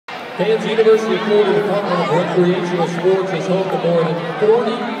Fans, University of Florida Department of Recreational Sports is home to more than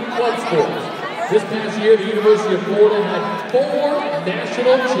 40 club sports. This past year, the University of Florida had 4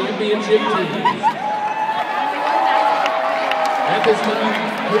 national championship teams. At this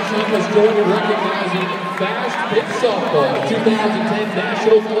time, Coach Hunt was joined in recognizing Fast Pitch Softball, 2010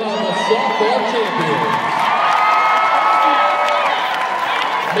 National Club of Softball Champions.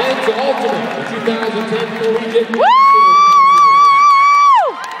 Men's Ultimate, the 2010 Collegiate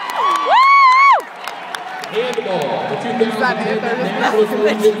Handball, the 2010 National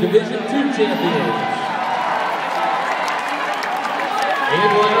Collegiate Division II Champions.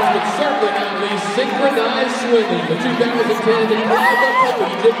 And last but certainly not least, Synchronized Swimming, the 2010 Iowa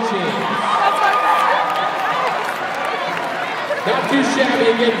Collegiate Champions. Not too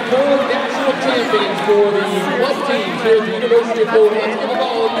shabby, again, 4 national champions for the club teams here at the University of Florida. Let's give them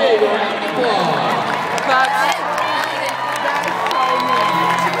all a big round of applause.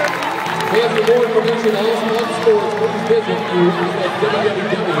 Fans, for more information on all club sports, please visit you at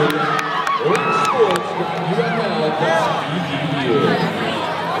www.lexsports.com.